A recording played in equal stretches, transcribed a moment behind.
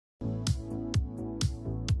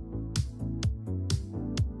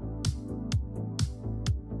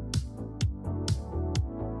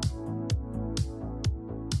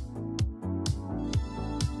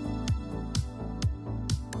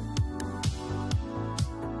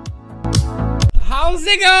How's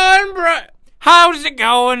it going, bro? How's it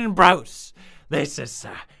going, bros? This is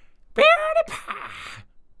Pewdiepie.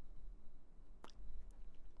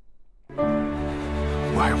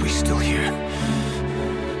 Why are we still here?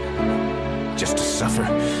 Just to suffer?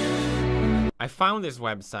 I found this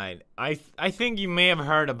website. I think you may have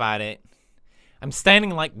heard about it. I'm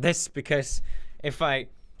standing like this because if I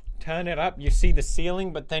turn it up, you see the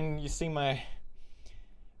ceiling, but then you see my...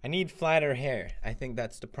 I need flatter hair. I think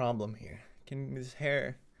that's the problem here. Can this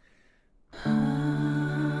hair...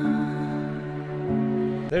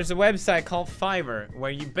 There's a website called Fiverr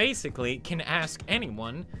where you basically can ask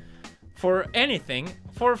anyone for anything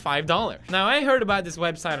for $5. Now, I heard about this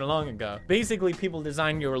website long ago. Basically, people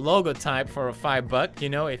design your logo type for $5. You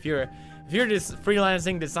know, if you're this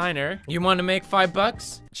freelancing designer, you want to make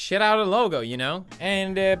 $5, shit out a logo, you know,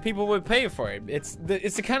 and people would pay for it. It's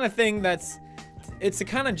the kind of thing it's the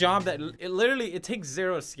kind of job that it takes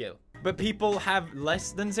zero skill, but people have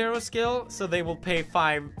less than zero skill, so they will pay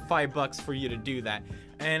 $5 for you to do that.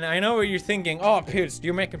 And I know what you're thinking. Oh, Pierce,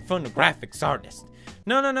 you're making fun of graphics artists.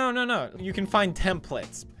 No. You can find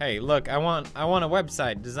templates. Hey, look, I want a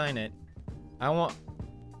website. Design it. Oh,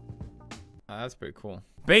 that's pretty cool.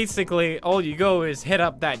 Basically, all you go is hit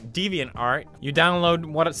up that DeviantArt. You download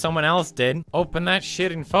what someone else did. Open that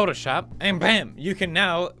shit in Photoshop, and bam, you can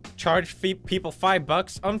now charge people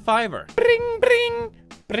 $5 on Fiverr. Bring, bring,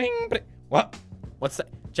 bring, bring. What? What's that?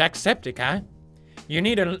 Jacksepticeye, huh? You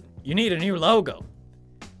need a new logo.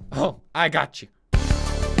 Oh, I got you.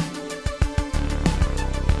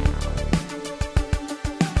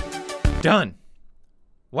 Done.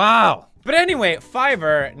 Wow. But anyway,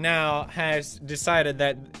 Fiverr now has decided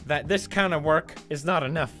that this kind of work is not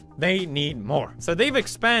enough. They need more. So they've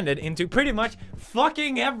expanded into pretty much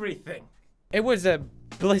fucking everything. It was a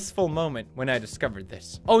blissful moment when I discovered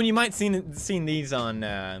this. Oh, and you might seen these on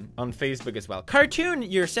Facebook as well. Cartoon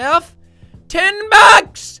yourself,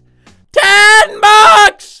 $10.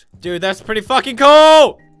 $10! Dude, that's pretty fucking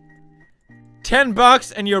cool.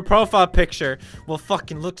 $10 and your profile picture will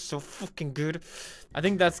fucking look so fucking good. I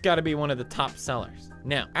think that's got to be one of the top sellers.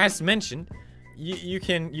 Now, as mentioned, you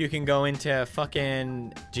can go into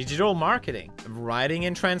fucking digital marketing, writing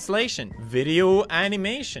and translation, video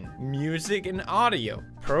animation, music and audio,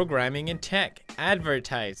 programming and tech,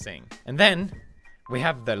 advertising. And then we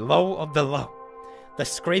have the low of the low, the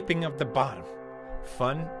scraping of the bottom,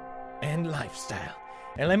 fun and lifestyle.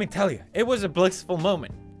 And let me tell you, it was a blissful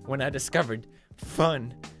moment when I discovered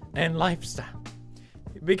fun and lifestyle.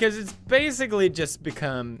 Because it's basically just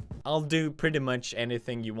become, I'll do pretty much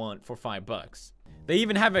anything you want for $5. They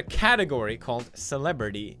even have a category called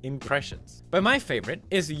celebrity impressions. But my favorite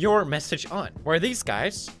is your message on, where these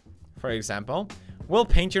guys, for example, will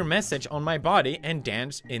paint your message on my body and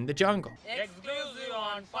dance in the jungle. Exclusive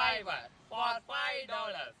on Fiverr for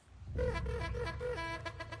 $5.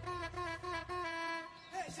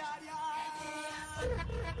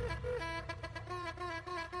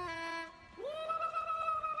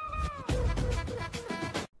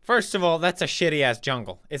 First of all, that's a shitty ass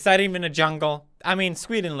jungle. Is that even a jungle? I mean,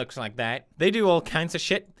 Sweden looks like that. They do all kinds of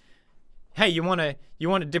shit. Hey, you want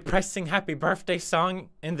a depressing happy birthday song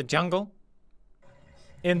in the jungle?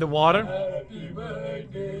 In the water? Happy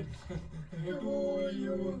birthday to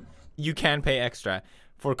you. You can pay extra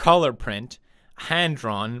for color print, hand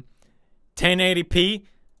drawn, 1080p.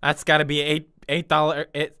 That's gotta be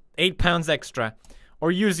 $8 pounds extra,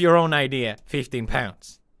 or use your own idea, 15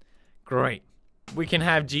 pounds. Great. We can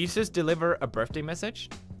have Jesus deliver a birthday message.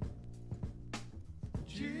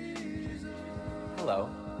 Jesus. Hello,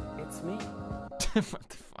 it's me. What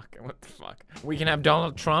the fuck? We can have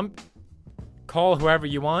Donald Trump call whoever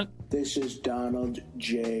you want. This is Donald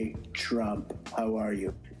J. Trump. How are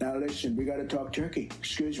you? Now listen, we gotta talk turkey.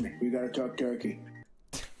 Excuse me, we gotta talk turkey.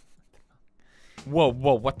 Whoa,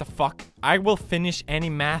 what the fuck? I will finish any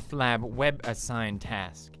math lab web assigned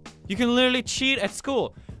task. You can literally cheat at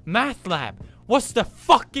school. Math lab. What's the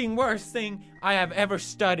fucking worst thing I have ever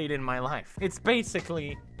studied in my life? It's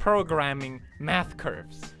basically programming math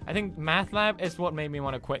curves. I think math lab is what made me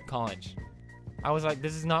want to quit college. I was like,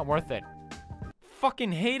 this is not worth it.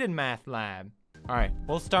 Fucking hated math lab. All right,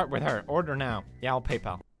 we'll start with her. Order now. Yeah, I'll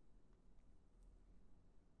PayPal.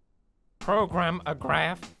 Program a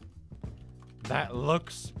graph that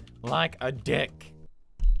looks like a dick.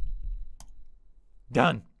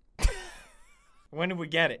 Done. When did we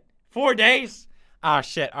get it? 4 days? Ah,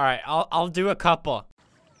 shit. All right, I'll do a couple.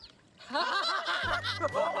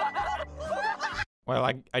 Well,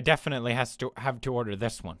 I definitely have to order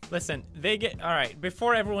this one. Listen, they get, all right,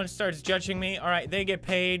 before everyone starts judging me, all right, they get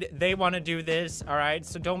paid, they want to do this, all right?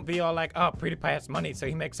 So don't be all like, oh, PewDiePie has money, so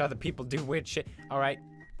he makes other people do weird shit, all right?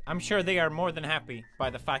 I'm sure they are more than happy by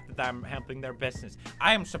the fact that I'm helping their business.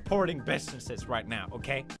 I am supporting businesses right now,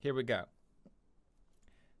 okay? Here we go.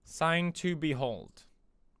 Sign to behold.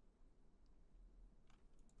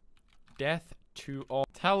 Death to all.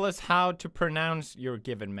 Tell us how to pronounce your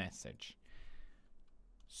given message.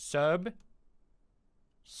 Subscribe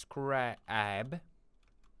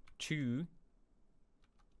to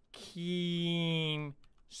Keemstar.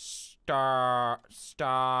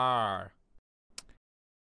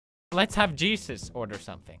 Let's have Jesus order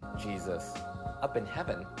something. Jesus, up in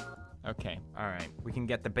heaven. Okay, all right. We can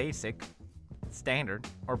get the basic, standard,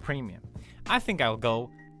 or premium. I think I'll go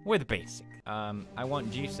with basic. I want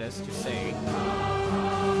Jesus to say...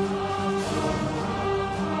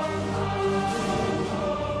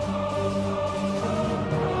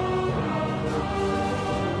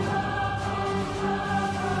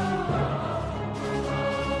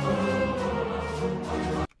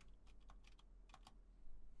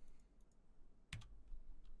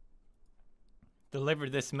 Deliver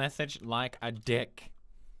this message like a dick.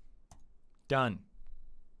 Done.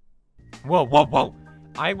 Whoa, whoa, whoa.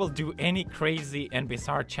 I will do any crazy and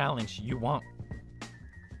bizarre challenge you want.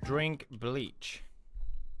 Drink bleach.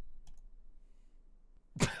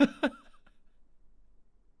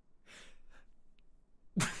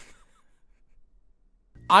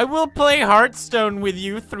 I will play Hearthstone with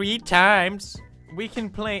you 3 times. We can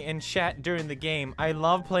play and chat during the game. I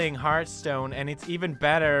love playing Hearthstone, and it's even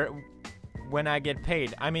better when I get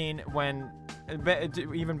paid. I mean,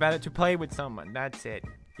 even better to play with someone. That's it.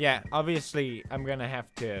 Yeah, obviously, I'm gonna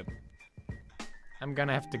have to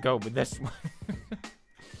go with this one.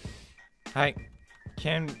 Hi,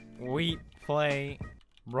 can we play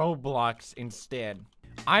Roblox instead?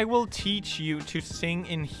 I will teach you to sing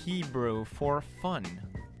in Hebrew for fun.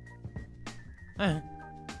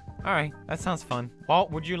 Alright, that sounds fun.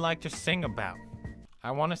 What would you like to sing about?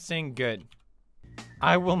 I want to sing good.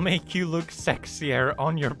 I will make you look sexier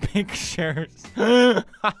on your pictures.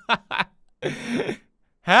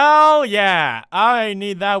 Hell yeah! I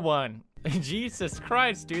need that one. Jesus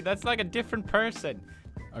Christ, dude, that's like a different person.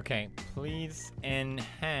 Okay, please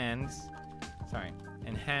enhance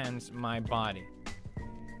my body.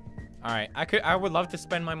 Alright, I would love to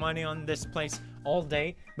spend my money on this place all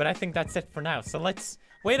day, but I think that's it for now. So let's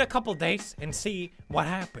wait a couple days and see what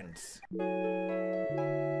happens.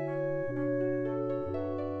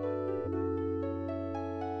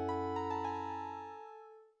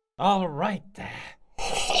 All right.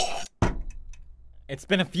 It's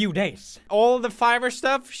been a few days. All the Fiverr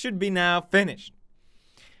stuff should be now finished.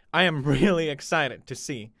 I am really excited to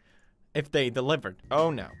see if they delivered.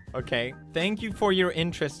 Oh no. Okay. Thank you for your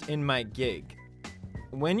interest in my gig.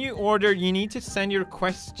 When you order, you need to send your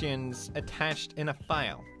questions attached in a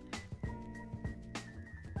file.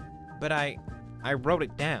 But I wrote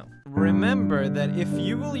it down. Remember that if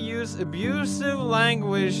you will use abusive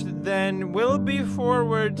language, then we'll be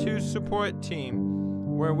forward to support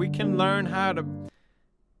team, where we can learn how to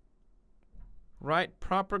write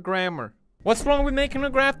proper grammar. What's wrong with making a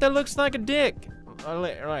graph that looks like a dick?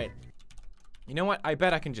 Right. You know what? I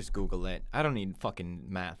bet I can just Google it. I don't need fucking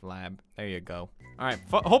math lab. There you go. All right.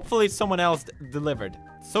 Hopefully someone else delivered.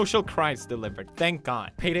 Social Christ delivered. Thank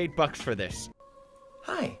God. Paid $8 for this.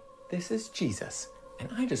 Hi, this is Jesus, and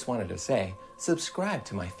I just wanted to say, subscribe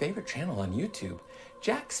to my favorite channel on YouTube,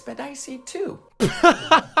 Jack Spedicy 2.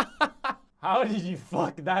 How did you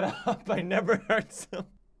fuck that up? I never heard so.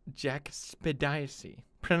 Jack Spedicy.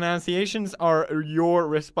 Pronunciations are your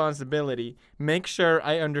responsibility. Make sure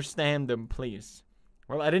I understand them, please.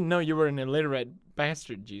 Well, I didn't know you were an illiterate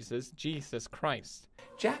bastard, Jesus. Jesus Christ.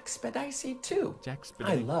 Jack Spedicy 2. Jack Spedicy.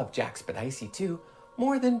 I love Jack Spedicy 2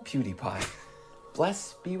 more than PewDiePie.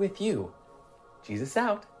 Bless be with you. Jesus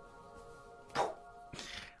out.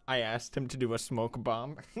 I asked him to do a smoke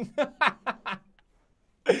bomb.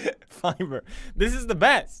 Fiverr. This is the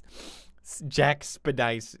best. Jack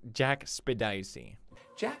Spedicy. Jack Spedicy.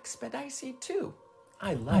 Jack Spedicy 2.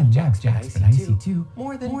 I love Jack Spedicy 2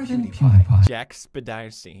 more than PewDiePie. Jack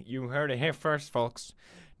Spedicy. You heard it here first, folks.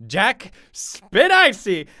 Jack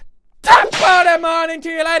Spedicy. Put him on into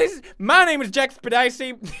you, ladies. My name is Jack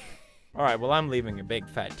Spedicy. All right, well, I'm leaving a big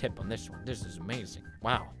fat tip on this one. This is amazing.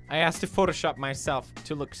 Wow. I asked to Photoshop myself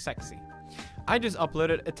to look sexy. I just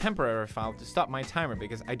uploaded a temporary file to stop my timer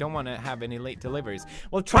because I don't want to have any late deliveries.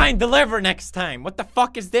 Well, try and deliver next time. What the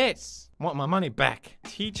fuck is this? I want my money back.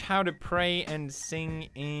 Teach how to pray and sing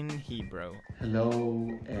in Hebrew. Hello,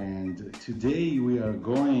 and today we are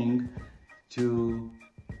going to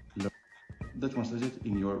learn the translation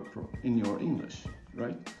in your English,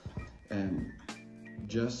 right? And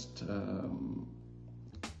just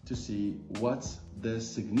to see what's the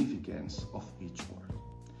significance of each word.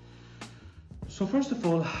 So first of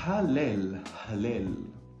all, Hallel, Hallel,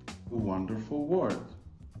 a wonderful word.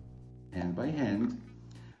 And by hand,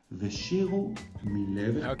 Veshiru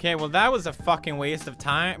milev. Okay, well that was a fucking waste of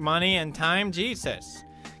time, money, and time. Jesus.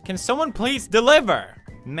 Can someone please deliver?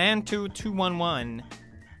 Man2211,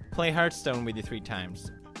 play Hearthstone with you 3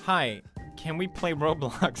 times. Hi, can we play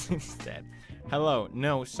Roblox instead? Hello,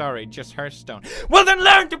 no, sorry, just Hearthstone. Well then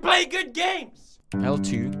learn to play good games!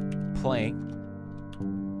 L2, play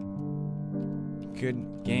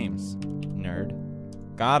good games, nerd.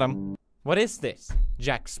 Got him. What is this?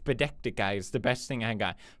 Jack Spedectic guy is the best thing I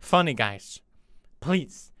got. Funny guys,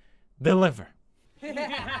 please, deliver.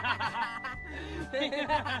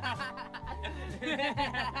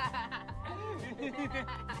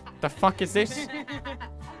 The fuck is this?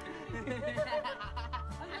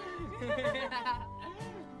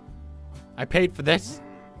 I paid for this.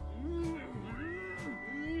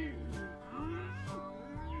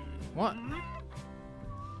 What?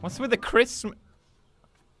 What's with the Christmas?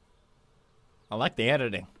 I like the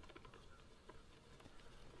editing.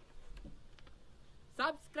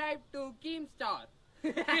 Subscribe to Keemstar.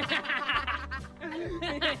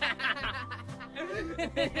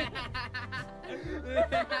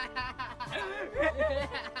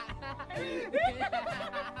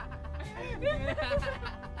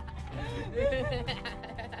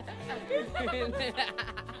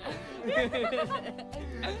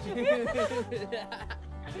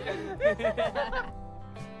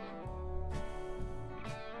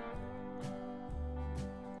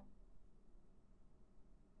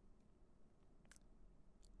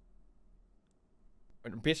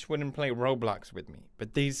 Bitch wouldn't play Roblox with me,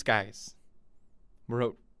 but these guys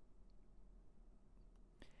wrote.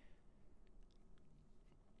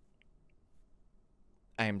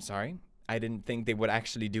 I am sorry. I didn't think they would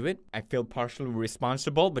actually do it. I feel partially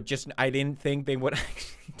responsible, but just I didn't think they would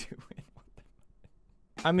actually do it.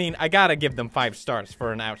 I mean, I gotta give them 5 stars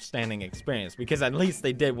for an outstanding experience because at least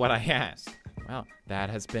they did what I asked. Well,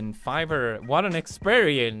 that has been Fiverr. What an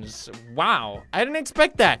experience. Wow. I didn't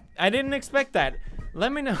expect that. I didn't expect that.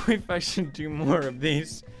 Let me know if I should do more of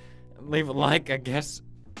these. Leave a like, I guess.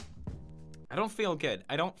 I don't feel good.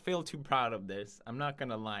 I don't feel too proud of this. I'm not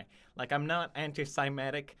gonna lie. Like, I'm not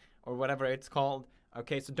anti-semitic or whatever it's called.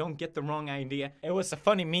 Okay, so don't get the wrong idea. It was a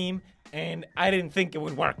funny meme, and I didn't think it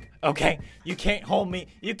would work. Okay? You can't hold me.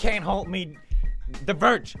 You can't hold me. The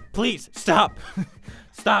Verge, please, stop.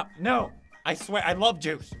 Stop. No. I swear, I love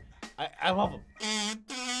Jews. I love them.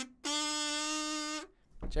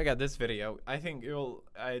 Check out this video. I think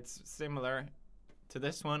it's similar to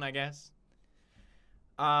this one, I guess.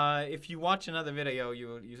 If you watch another video,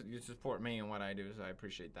 you support me and what I do, so I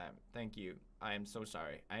appreciate that. Thank you. I am so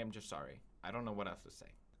sorry. I am just sorry. I don't know what else to say.